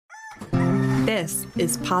This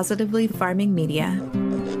is Positively Farming Media.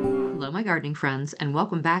 Hello, my gardening friends, and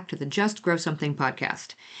welcome back to the Just Grow Something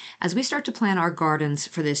podcast. As we start to plan our gardens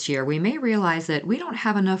for this year, we may realize that we don't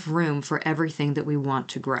have enough room for everything that we want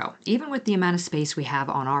to grow. Even with the amount of space we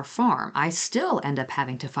have on our farm, I still end up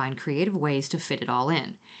having to find creative ways to fit it all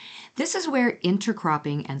in. This is where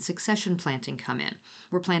intercropping and succession planting come in.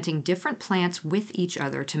 We're planting different plants with each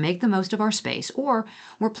other to make the most of our space, or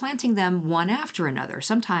we're planting them one after another,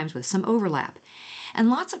 sometimes with some overlap. And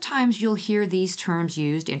lots of times you'll hear these terms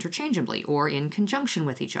used interchangeably or in conjunction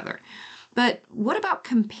with each other. But what about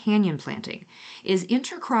companion planting? Is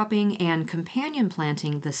intercropping and companion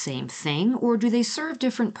planting the same thing, or do they serve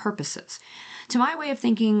different purposes? To my way of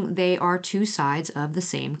thinking, they are two sides of the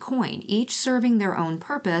same coin, each serving their own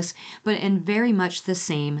purpose, but in very much the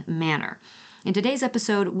same manner. In today's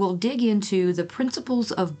episode, we'll dig into the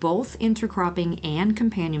principles of both intercropping and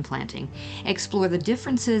companion planting, explore the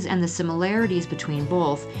differences and the similarities between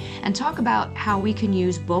both, and talk about how we can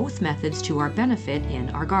use both methods to our benefit in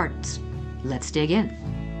our gardens. Let's dig in.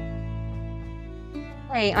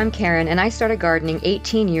 Hey, I'm Karen, and I started gardening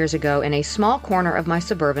 18 years ago in a small corner of my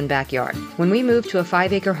suburban backyard. When we moved to a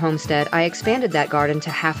 5-acre homestead, I expanded that garden to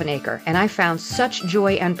half an acre, and I found such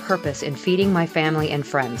joy and purpose in feeding my family and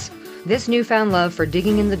friends. This newfound love for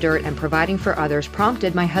digging in the dirt and providing for others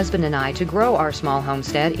prompted my husband and I to grow our small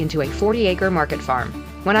homestead into a 40-acre market farm.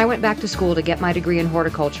 When I went back to school to get my degree in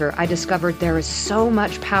horticulture, I discovered there is so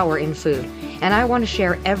much power in food, and I want to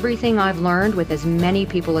share everything I've learned with as many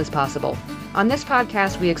people as possible. On this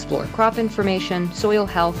podcast, we explore crop information, soil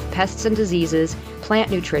health, pests and diseases,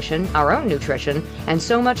 plant nutrition, our own nutrition, and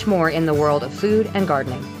so much more in the world of food and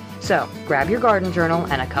gardening. So, grab your garden journal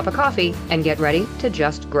and a cup of coffee and get ready to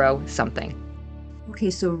just grow something. Okay,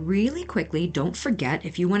 so really quickly, don't forget,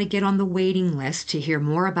 if you want to get on the waiting list to hear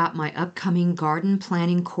more about my upcoming garden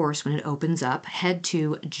planning course when it opens up, head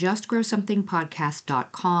to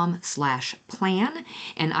justgrowsomethingpodcast.com/plan,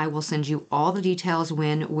 and I will send you all the details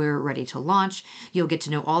when we're ready to launch. You'll get to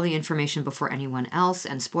know all the information before anyone else,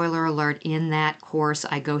 and spoiler alert, in that course,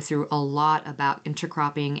 I go through a lot about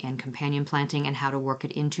intercropping and companion planting and how to work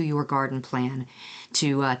it into your garden plan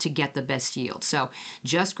to get the best yield. So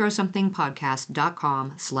justgrowsomethingpodcast.com/plan.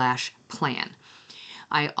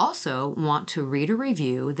 I also want to read a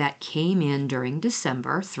review that came in during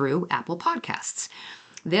December through Apple Podcasts.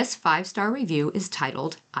 This 5-star review is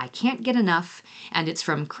titled, "I Can't Get Enough," and it's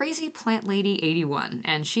from Crazy Plant Lady 81,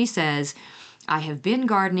 and she says, "I have been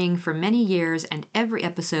gardening for many years and every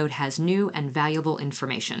episode has new and valuable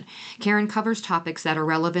information. Karen covers topics that are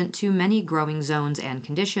relevant to many growing zones and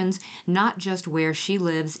conditions, not just where she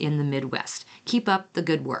lives in the Midwest. Keep up the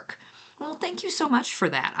good work." Well, thank you so much for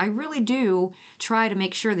that. I really do try to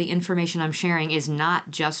make sure the information I'm sharing is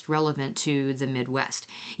not just relevant to the Midwest.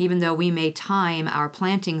 Even though we may time our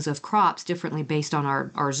plantings of crops differently based on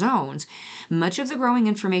our zones, much of the growing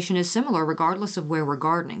information is similar regardless of where we're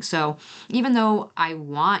gardening. So even though I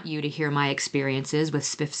want you to hear my experiences with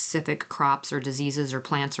specific crops or diseases or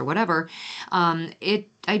plants or whatever,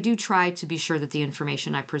 I do try to be sure that the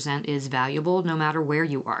information I present is valuable no matter where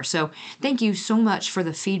you are. So thank you so much for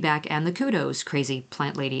the feedback and the kudos, Crazy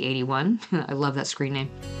Plant Lady 81. I love that screen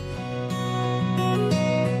name.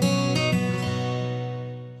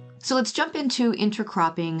 So let's jump into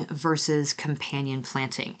intercropping versus companion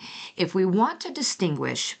planting. If we want to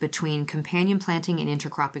distinguish between companion planting and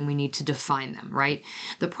intercropping, we need to define them, right?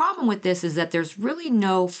 The problem with this is that there's really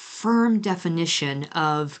no firm definition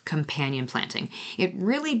of companion planting. It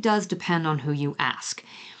really does depend on who you ask.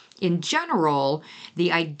 In general,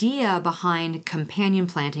 the idea behind companion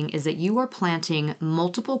planting is that you are planting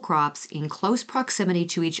multiple crops in close proximity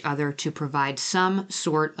to each other to provide some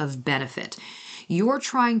sort of benefit. You're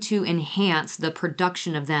trying to enhance the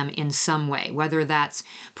production of them in some way, whether that's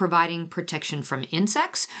providing protection from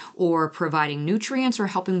insects or providing nutrients or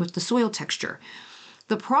helping with the soil texture.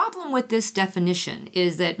 The problem with this definition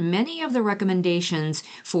is that many of the recommendations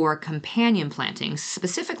for companion planting,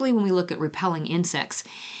 specifically when we look at repelling insects,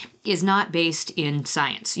 is not based in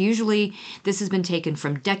science. Usually, this has been taken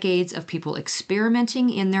from decades of people experimenting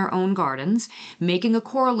in their own gardens, making a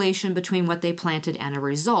correlation between what they planted and a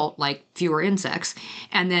result, like fewer insects,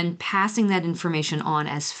 and then passing that information on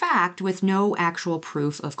as fact with no actual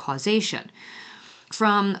proof of causation.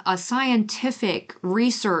 From a scientific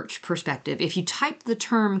research perspective, if you type the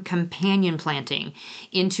term companion planting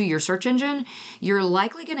into your search engine, you're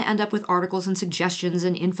likely going to end up with articles and suggestions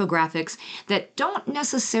and infographics that don't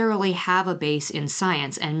necessarily have a base in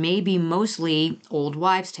science and may be mostly old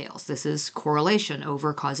wives' tales. This is correlation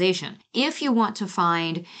over causation. If you want to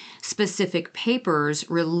find specific papers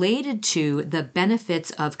related to the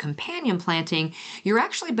benefits of companion planting, you're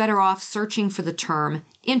actually better off searching for the term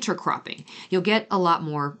intercropping. You'll get a lot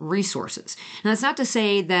more resources. Now, that's not to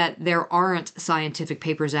say that there aren't scientific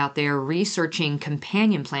papers out there researching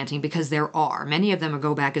companion planting, because there are. Many of them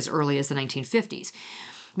go back as early as the 1950s.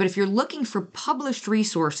 But if you're looking for published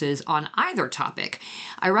resources on either topic,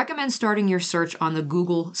 I recommend starting your search on the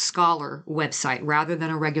Google Scholar website rather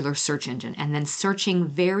than a regular search engine, and then searching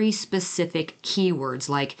very specific keywords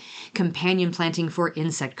like companion planting for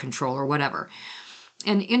insect control or whatever.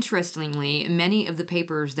 And interestingly, many of the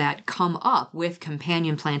papers that come up with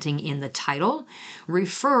companion planting in the title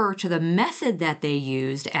refer to the method that they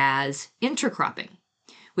used as intercropping,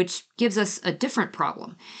 which gives us a different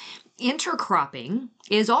problem. Intercropping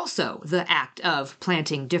is also the act of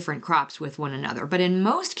planting different crops with one another, but in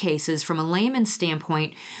most cases, from a layman's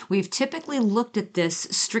standpoint, we've typically looked at this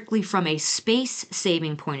strictly from a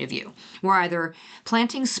space-saving point of view. We're either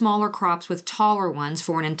planting smaller crops with taller ones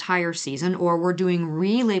for an entire season, or we're doing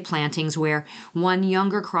relay plantings where one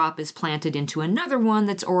younger crop is planted into another one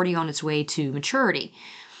that's already on its way to maturity.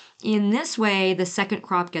 In this way, the second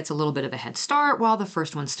crop gets a little bit of a head start while the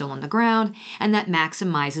first one's still on the ground, and that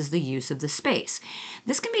maximizes the use of the space.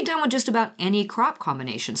 This can be done with just about any crop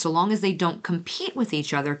combination, so long as they don't compete with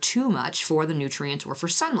each other too much for the nutrients or for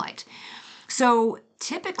sunlight. So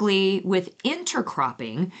typically with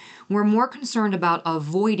intercropping, we're more concerned about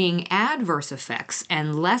avoiding adverse effects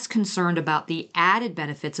and less concerned about the added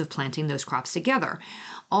benefits of planting those crops together,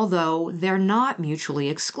 although they're not mutually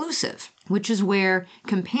exclusive, which is where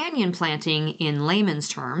companion planting in layman's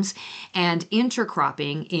terms and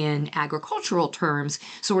intercropping in agricultural terms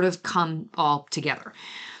sort of come all together.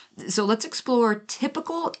 So let's explore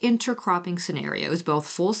typical intercropping scenarios, both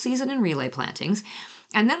full season and relay plantings.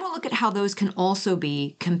 And then we'll look at how those can also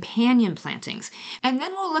be companion plantings. And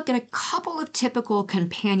then we'll look at a couple of typical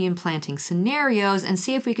companion planting scenarios and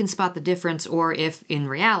see if we can spot the difference, or if in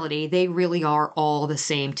reality they really are all the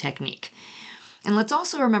same technique. And let's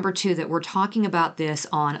also remember too that we're talking about this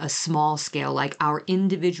on a small scale, like our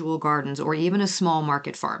individual gardens or even a small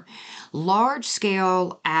market farm. Large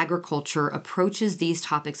scale agriculture approaches these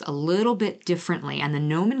topics a little bit differently, and the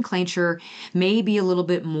nomenclature may be a little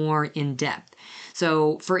bit more in depth.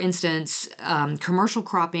 So, for instance, commercial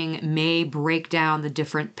cropping may break down the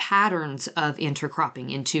different patterns of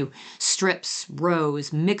intercropping into strips,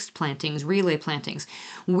 rows, mixed plantings, relay plantings.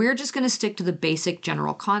 We're just going to stick to the basic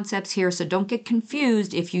general concepts here, so don't get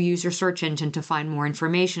confused if you use your search engine to find more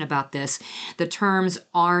information about this. The terms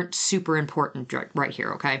aren't super important right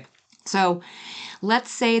here, okay? So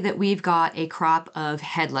let's say that we've got a crop of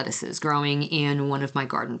head lettuces growing in one of my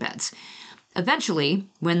garden beds. Eventually,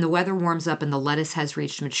 when the weather warms up and the lettuce has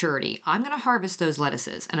reached maturity, I'm going to harvest those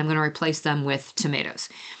lettuces and I'm going to replace them with tomatoes.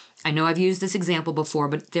 I know I've used this example before,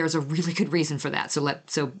 but there's a really good reason for that,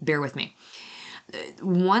 so bear with me.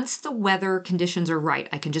 Once the weather conditions are right,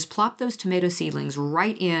 I can just plop those tomato seedlings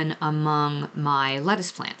right in among my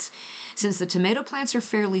lettuce plants. Since the tomato plants are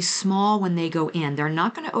fairly small when they go in, they're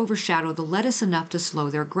not going to overshadow the lettuce enough to slow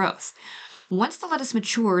their growth. Once the lettuce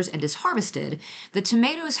matures and is harvested, the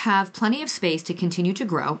tomatoes have plenty of space to continue to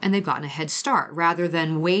grow, and they've gotten a head start rather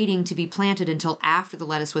than waiting to be planted until after the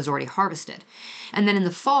lettuce was already harvested. And then in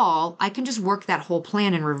the fall, I can just work that whole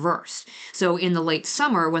plan in reverse. So in the late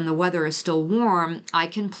summer, when the weather is still warm, I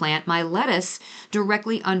can plant my lettuce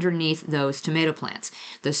directly underneath those tomato plants.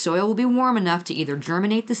 The soil will be warm enough to either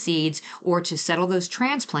germinate the seeds or to settle those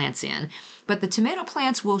transplants in, but the tomato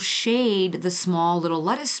plants will shade the small little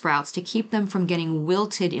lettuce sprouts to keep them from getting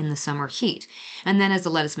wilted in the summer heat. And then as the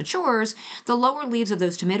lettuce matures, the lower leaves of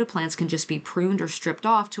those tomato plants can just be pruned or stripped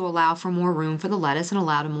off to allow for more room for the lettuce and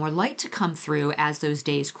allow more light to come through as those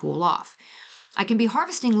days cool off. I can be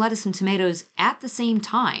harvesting lettuce and tomatoes at the same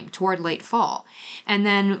time toward late fall. And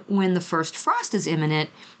then when the first frost is imminent,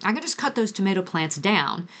 I can just cut those tomato plants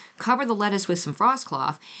down, cover the lettuce with some frost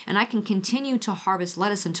cloth, and I can continue to harvest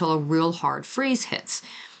lettuce until a real hard freeze hits.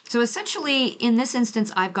 So essentially, in this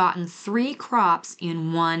instance, I've gotten 3 crops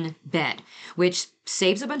in one bed, which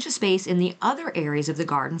saves a bunch of space in the other areas of the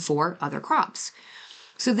garden for other crops.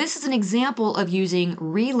 So this is an example of using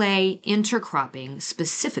relay intercropping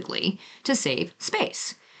specifically to save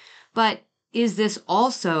space. But is this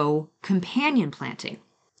also companion planting?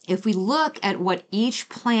 If we look at what each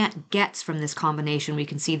plant gets from this combination, we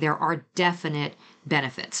can see there are definite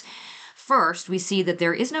benefits. First, we see that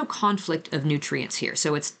there is no conflict of nutrients here,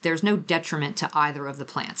 so there's no detriment to either of the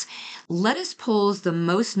plants. Lettuce pulls the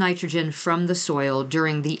most nitrogen from the soil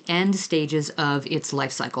during the end stages of its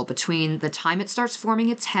life cycle, between the time it starts forming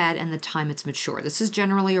its head and the time it's mature. This is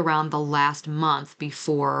generally around the last month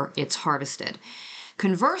before it's harvested.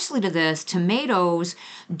 Conversely to this, tomatoes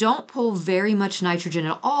don't pull very much nitrogen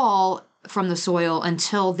at all from the soil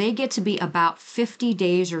until they get to be about 50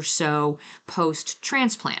 days or so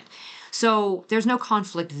post-transplant. So there's no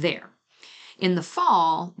conflict there. In the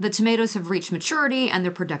fall, the tomatoes have reached maturity and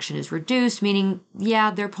their production is reduced, meaning,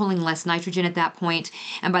 they're pulling less nitrogen at that point.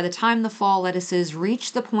 And by the time the fall lettuces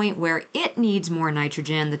reach the point where it needs more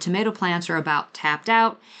nitrogen, the tomato plants are about tapped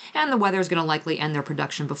out, and the weather is going to likely end their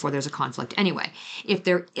production before there's a conflict anyway. If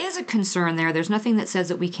there is a concern there's nothing that says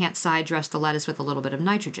that we can't side dress the lettuce with a little bit of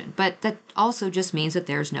nitrogen, but that also just means that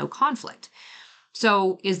there's no conflict.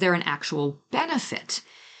 So is there an actual benefit?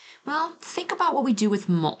 Well, think about what we do with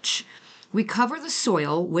mulch. We cover the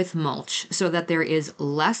soil with mulch so that there is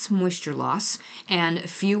less moisture loss and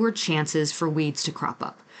fewer chances for weeds to crop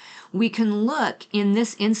up. We can look in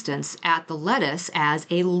this instance at the lettuce as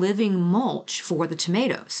a living mulch for the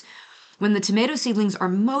tomatoes. When the tomato seedlings are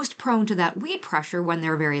most prone to that weed pressure when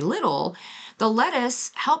they're very little, the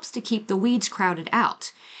lettuce helps to keep the weeds crowded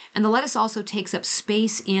out. And the lettuce also takes up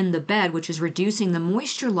space in the bed, which is reducing the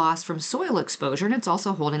moisture loss from soil exposure, and it's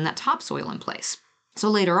also holding that topsoil in place. So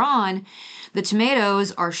later on, the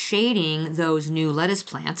tomatoes are shading those new lettuce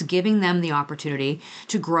plants, giving them the opportunity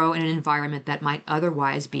to grow in an environment that might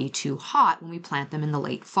otherwise be too hot when we plant them in the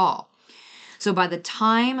late fall. So by the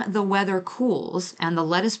time the weather cools and the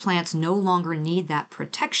lettuce plants no longer need that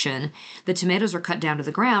protection, the tomatoes are cut down to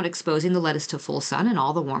the ground, exposing the lettuce to full sun and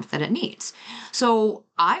all the warmth that it needs. So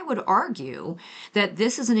I would argue that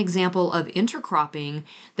this is an example of intercropping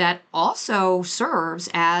that also serves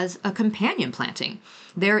as a companion planting.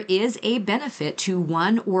 There is a benefit to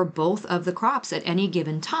one or both of the crops at any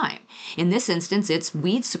given time. In this instance, it's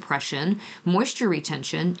weed suppression, moisture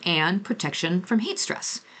retention, and protection from heat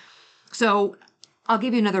stress. So I'll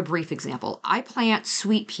give you another brief example. I plant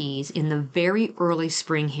sweet peas in the very early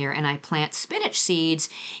spring here, and I plant spinach seeds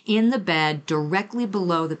in the bed directly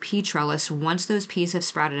below the pea trellis once those peas have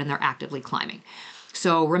sprouted and they're actively climbing.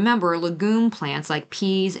 So remember, legume plants like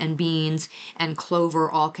peas and beans and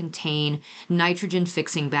clover all contain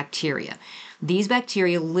nitrogen-fixing bacteria. These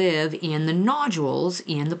bacteria live in the nodules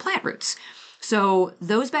in the plant roots. So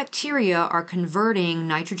those bacteria are converting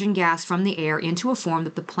nitrogen gas from the air into a form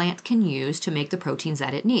that the plant can use to make the proteins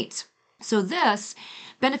that it needs. So this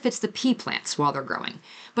benefits the pea plants while they're growing,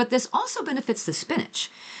 but this also benefits the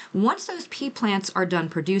spinach. Once those pea plants are done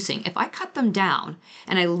producing, if I cut them down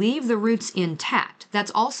and I leave the roots intact,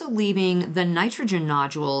 that's also leaving the nitrogen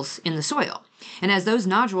nodules in the soil. And as those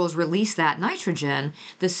nodules release that nitrogen,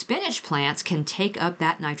 the spinach plants can take up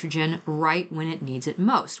that nitrogen right when it needs it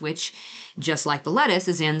most, which, just like the lettuce,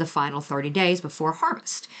 is in the final 30 days before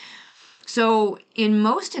harvest. So in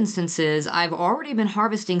most instances, I've already been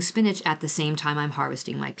harvesting spinach at the same time I'm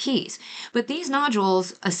harvesting my peas. But these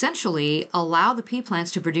nodules essentially allow the pea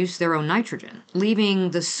plants to produce their own nitrogen,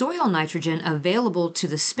 leaving the soil nitrogen available to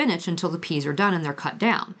the spinach until the peas are done and they're cut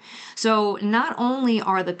down. So not only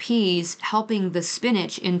are the peas helping the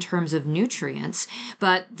spinach in terms of nutrients,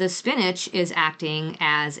 but the spinach is acting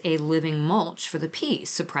as a living mulch for the peas,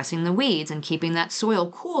 suppressing the weeds and keeping that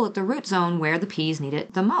soil cool at the root zone where the peas need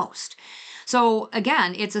it the most. So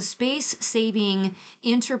again, it's a space-saving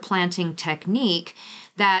interplanting technique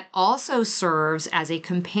that also serves as a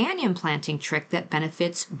companion planting trick that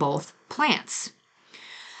benefits both plants.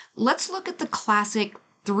 Let's look at the classic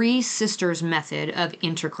Three Sisters method of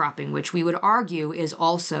intercropping, which we would argue is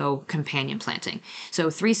also companion planting.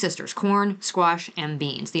 So three sisters, corn, squash, and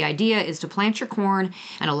beans. The idea is to plant your corn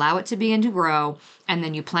and allow it to begin to grow, and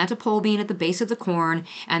then you plant a pole bean at the base of the corn,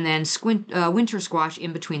 and then winter squash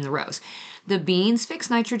in between the rows. The beans fix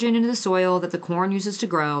nitrogen into the soil that the corn uses to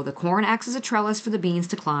grow. The corn acts as a trellis for the beans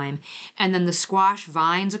to climb, and then the squash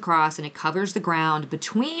vines across and it covers the ground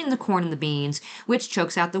between the corn and the beans, which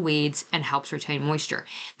chokes out the weeds and helps retain moisture.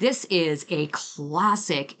 This is a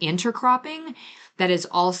classic intercropping that is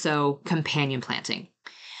also companion planting.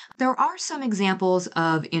 There are some examples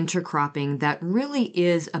of intercropping that really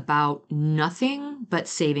is about nothing but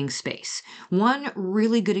saving space. One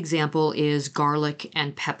really good example is garlic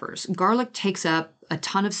and peppers. Garlic takes up a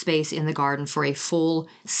ton of space in the garden for a full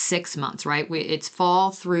 6 months, right? It's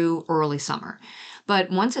fall through early summer.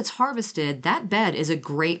 But once it's harvested, that bed is a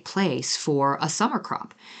great place for a summer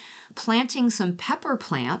crop. planting some pepper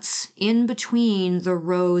plants in between the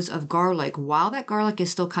rows of garlic while that garlic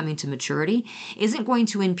is still coming to maturity isn't going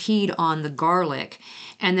to impede on the garlic.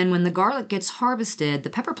 And then when the garlic gets harvested, the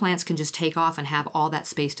pepper plants can just take off and have all that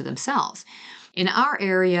space to themselves. In our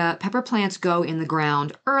area, pepper plants go in the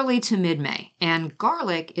ground early to mid-May, and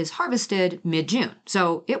garlic is harvested mid-June,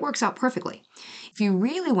 so it works out perfectly. If you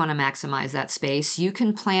really want to maximize that space, you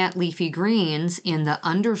can plant leafy greens in the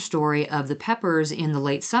understory of the peppers in the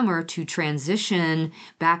late summer to transition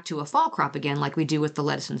back to a fall crop again, like we do with the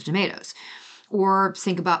lettuce and the tomatoes. Or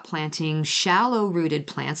think about planting shallow-rooted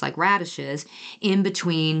plants like radishes in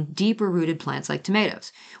between deeper-rooted plants like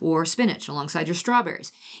tomatoes or spinach alongside your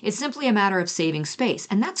strawberries. It's simply a matter of saving space,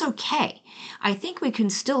 and that's okay. I think we can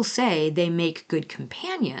still say they make good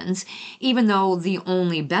companions, even though the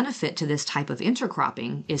only benefit to this type of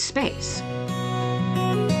intercropping is space.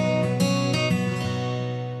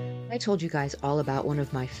 I told you guys all about one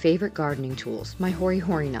of my favorite gardening tools, my Hori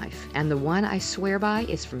Hori knife, and the one I swear by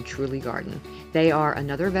is from Truly Garden. They are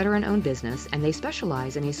another veteran-owned business, and they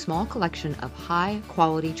specialize in a small collection of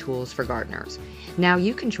high-quality tools for gardeners. Now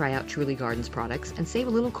you can try out Truly Garden's products and save a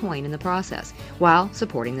little coin in the process while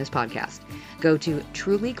supporting this podcast. Go to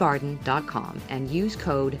trulygarden.com and use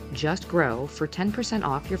code JUSTGROW for 10%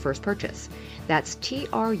 off your first purchase. That's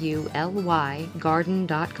TRULY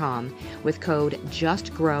garden.com with code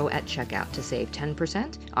JUSTGROW at checkout to save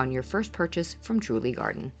 10% on your first purchase from Truly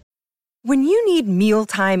Garden. When you need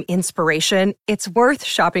mealtime inspiration, it's worth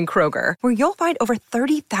shopping Kroger, where you'll find over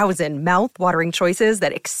 30,000 mouth-watering choices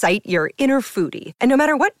that excite your inner foodie. And no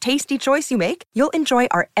matter what tasty choice you make, you'll enjoy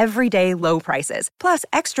our everyday low prices, plus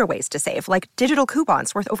extra ways to save, like digital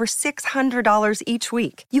coupons worth over $600 each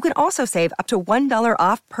week. You can also save up to $1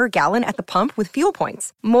 off per gallon at the pump with fuel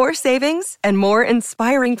points. More savings and more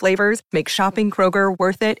inspiring flavors make shopping Kroger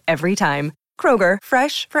worth it every time. Kroger,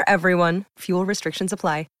 fresh for everyone. Fuel restrictions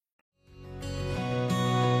apply.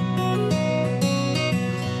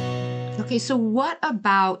 Okay, so what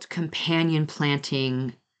about companion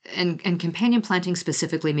planting and companion planting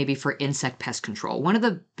specifically maybe for insect pest control? One of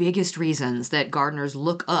the biggest reasons that gardeners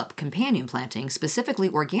look up companion planting, specifically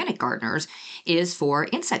organic gardeners, is for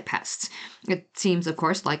insect pests. It seems, of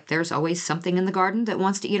course, like there's always something in the garden that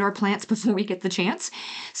wants to eat our plants before we get the chance.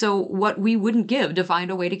 So what we wouldn't give to find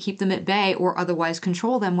a way to keep them at bay or otherwise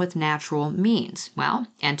control them with natural means? Well,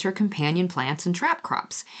 enter companion plants and trap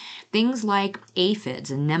crops. Things like aphids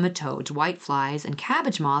and nematodes, whiteflies, and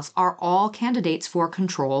cabbage moths are all candidates for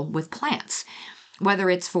control with plants.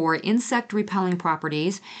 Whether it's for insect repelling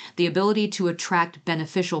properties, the ability to attract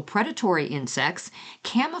beneficial predatory insects,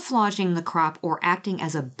 camouflaging the crop, or acting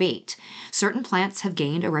as a bait, certain plants have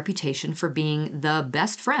gained a reputation for being the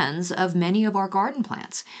best friends of many of our garden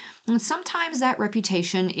plants. And sometimes that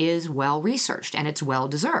reputation is well researched and it's well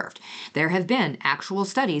deserved. There have been actual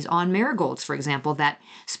studies on marigolds, for example, that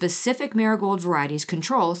specific marigold varieties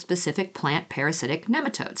control specific plant parasitic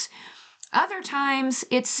nematodes. Other times,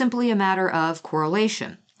 it's simply a matter of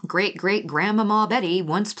correlation. Great-great-grandmama Betty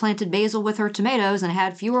once planted basil with her tomatoes and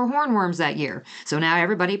had fewer hornworms that year, so now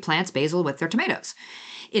everybody plants basil with their tomatoes.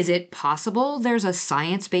 Is it possible there's a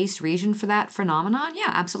science-based reason for that phenomenon?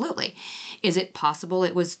 Yeah, absolutely. Is it possible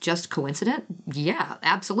it was just coincident? Yeah,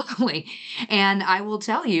 absolutely. And I will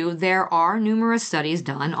tell you, there are numerous studies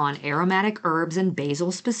done on aromatic herbs and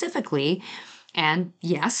basil specifically. And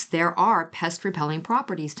yes, there are pest-repelling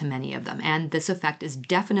properties to many of them, and this effect is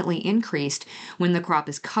definitely increased when the crop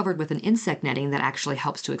is covered with an insect netting that actually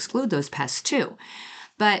helps to exclude those pests too.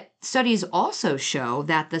 But studies also show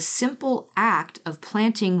that the simple act of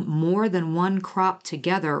planting more than one crop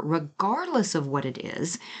together, regardless of what it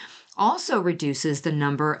is, also reduces the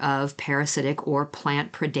number of parasitic or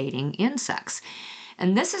plant-predating insects.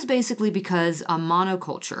 And this is basically because a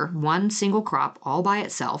monoculture, one single crop all by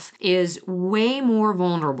itself, is way more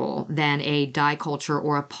vulnerable than a diculture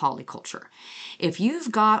or a polyculture. If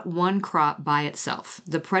you've got one crop by itself,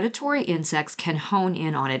 the predatory insects can hone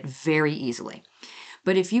in on it very easily.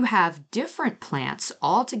 But if you have different plants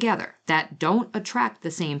all together that don't attract the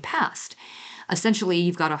same pest, essentially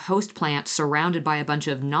you've got a host plant surrounded by a bunch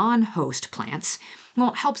of non-host plants, well,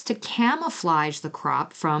 it helps to camouflage the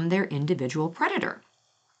crop from their individual predator.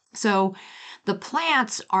 So the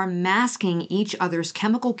plants are masking each other's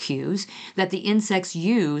chemical cues that the insects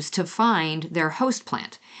use to find their host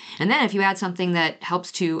plant. And then if you add something that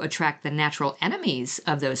helps to attract the natural enemies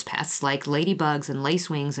of those pests, like ladybugs and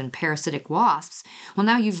lacewings and parasitic wasps, well,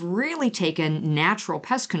 now you've really taken natural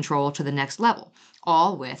pest control to the next level,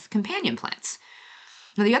 all with companion plants.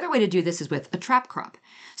 Now, the other way to do this is with a trap crop.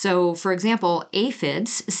 So, for example,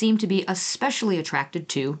 aphids seem to be especially attracted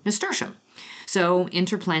to nasturtium. So,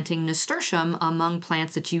 interplanting nasturtium among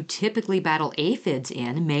plants that you typically battle aphids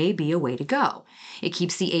in may be a way to go. It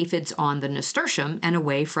keeps the aphids on the nasturtium and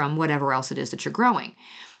away from whatever else it is that you're growing.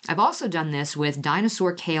 I've also done this with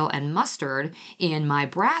dinosaur kale and mustard in my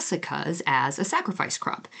brassicas as a sacrifice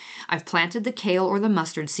crop. I've planted the kale or the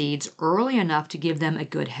mustard seeds early enough to give them a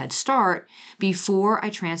good head start before I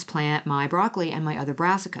transplant my broccoli and my other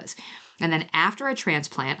brassicas. And then after I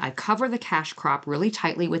transplant, I cover the cash crop really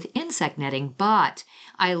tightly with insect netting, but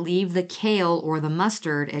I leave the kale or the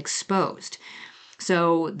mustard exposed.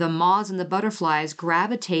 So the moths and the butterflies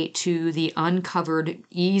gravitate to the uncovered,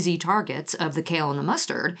 easy targets of the kale and the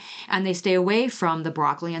mustard, and they stay away from the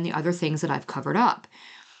broccoli and the other things that I've covered up.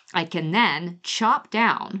 I can then chop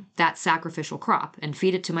down that sacrificial crop and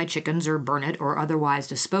feed it to my chickens or burn it or otherwise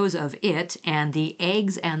dispose of it and the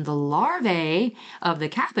eggs and the larvae of the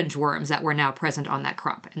cabbage worms that were now present on that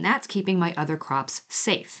crop. And that's keeping my other crops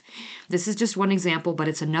safe. This is just one example, but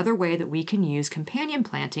it's another way that we can use companion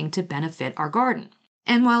planting to benefit our garden.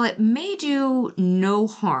 And while it may do no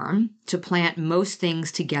harm to plant most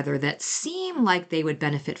things together that seem like they would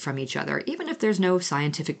benefit from each other, even if there's no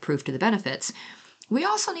scientific proof to the benefits, we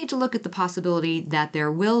also need to look at the possibility that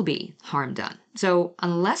there will be harm done. So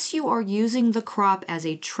unless you are using the crop as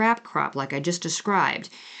a trap crop like I just described,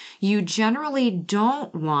 you generally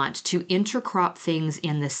don't want to intercrop things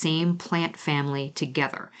in the same plant family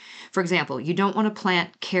together. For example, you don't want to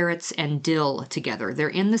plant carrots and dill together. They're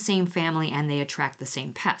in the same family and they attract the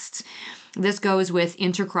same pests. This goes with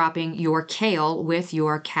intercropping your kale with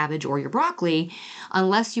your cabbage or your broccoli,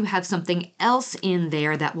 unless you have something else in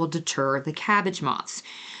there that will deter the cabbage moths.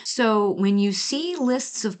 So when you see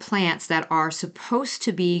lists of plants that are supposed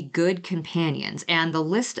to be good companions and the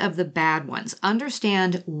list of the bad ones,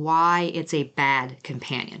 understand why it's a bad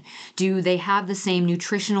companion. Do they have the same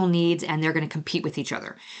nutritional needs and they're going to compete with each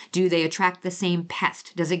other? Do they attract the same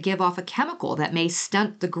pest? Does it give off a chemical that may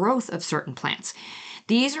stunt the growth of certain plants?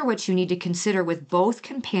 These are what you need to consider with both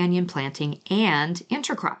companion planting and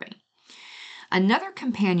intercropping. Another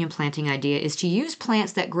companion planting idea is to use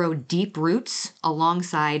plants that grow deep roots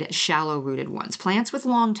alongside shallow rooted ones. Plants with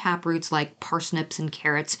long tap roots like parsnips and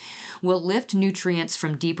carrots will lift nutrients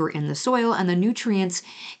from deeper in the soil, and the nutrients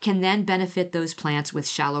can then benefit those plants with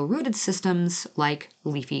shallow rooted systems like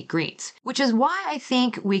leafy greens. Which is why I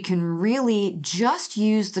think we can really just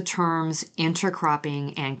use the terms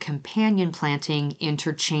intercropping and companion planting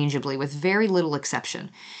interchangeably with very little exception.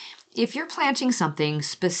 If you're planting something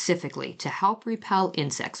specifically to help repel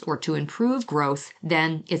insects or to improve growth,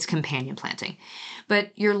 then it's companion planting.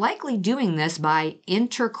 But you're likely doing this by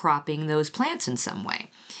intercropping those plants in some way.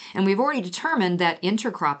 And we've already determined that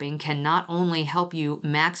intercropping can not only help you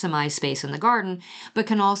maximize space in the garden, but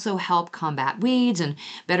can also help combat weeds and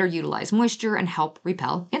better utilize moisture and help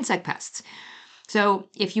repel insect pests. So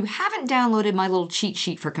if you haven't downloaded my little cheat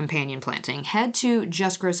sheet for companion planting, head to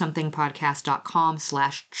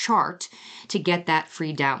justgrowsomethingpodcast.com/chart to get that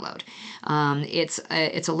free download.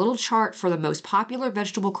 It's a little chart for the most popular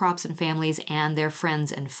vegetable crops and families and their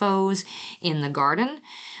friends and foes in the garden.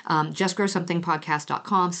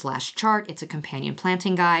 Justgrowsomethingpodcast.com/chart. It's a companion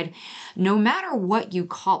planting guide. No matter what you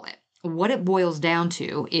call it, what it boils down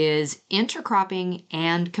to is intercropping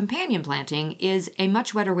and companion planting is a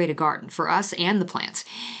much better way to garden for us and the plants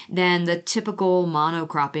than the typical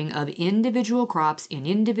monocropping of individual crops in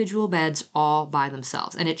individual beds all by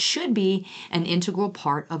themselves. And it should be an integral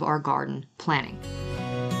part of our garden planning.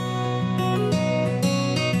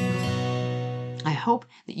 I hope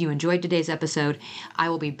that you enjoyed today's episode. I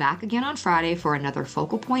will be back again on Friday for another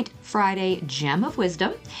Focal Point Friday Gem of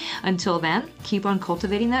Wisdom. Until then, keep on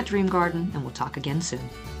cultivating that dream garden, and we'll talk again soon.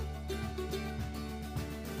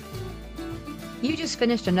 You just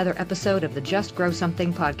finished another episode of the Just Grow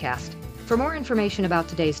Something podcast. For more information about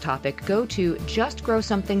today's topic, go to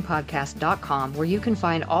justgrowsomethingpodcast.com, where you can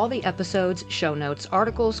find all the episodes, show notes,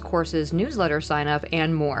 articles, courses, newsletter sign up,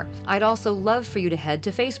 and more. I'd also love for you to head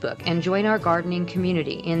to Facebook and join our gardening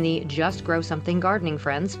community in the Just Grow Something Gardening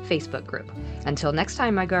Friends Facebook group. Until next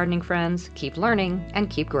time, my gardening friends, keep learning and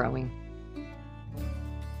keep growing.